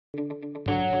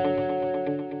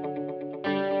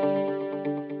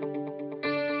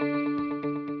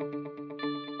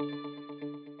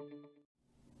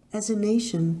As a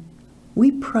nation,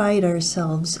 we pride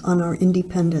ourselves on our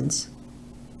independence.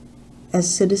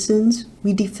 As citizens,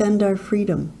 we defend our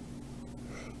freedom.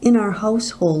 In our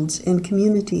households and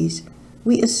communities,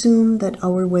 we assume that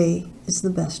our way is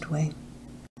the best way.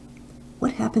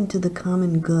 What happened to the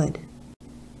common good?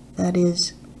 That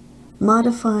is,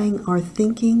 modifying our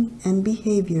thinking and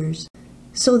behaviors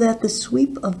so that the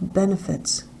sweep of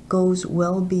benefits goes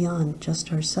well beyond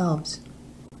just ourselves.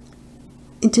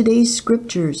 In today's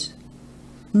scriptures,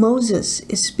 Moses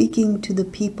is speaking to the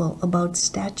people about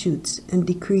statutes and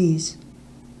decrees.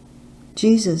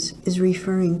 Jesus is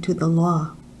referring to the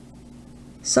law.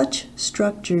 Such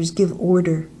structures give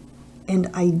order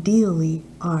and ideally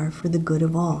are for the good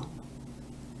of all.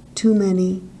 Too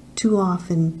many, too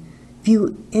often,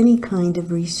 view any kind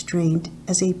of restraint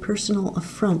as a personal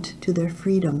affront to their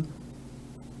freedom,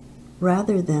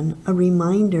 rather than a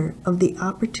reminder of the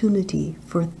opportunity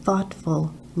for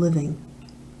thoughtful living.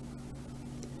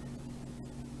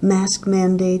 Mask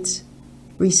mandates,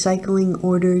 recycling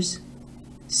orders,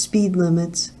 speed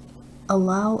limits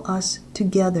allow us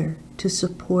together to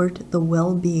support the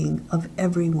well-being of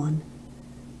everyone,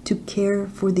 to care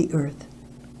for the earth,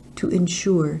 to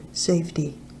ensure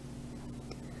safety.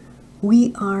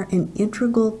 We are an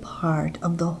integral part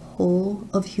of the whole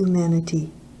of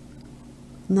humanity,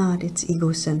 not its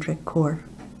egocentric core.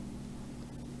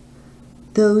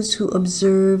 Those who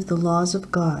observe the laws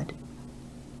of God,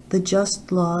 the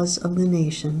just laws of the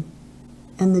nation,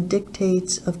 and the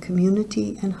dictates of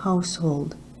community and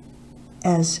household,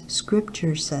 as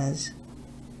Scripture says,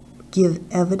 give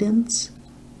evidence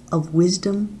of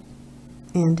wisdom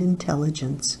and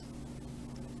intelligence.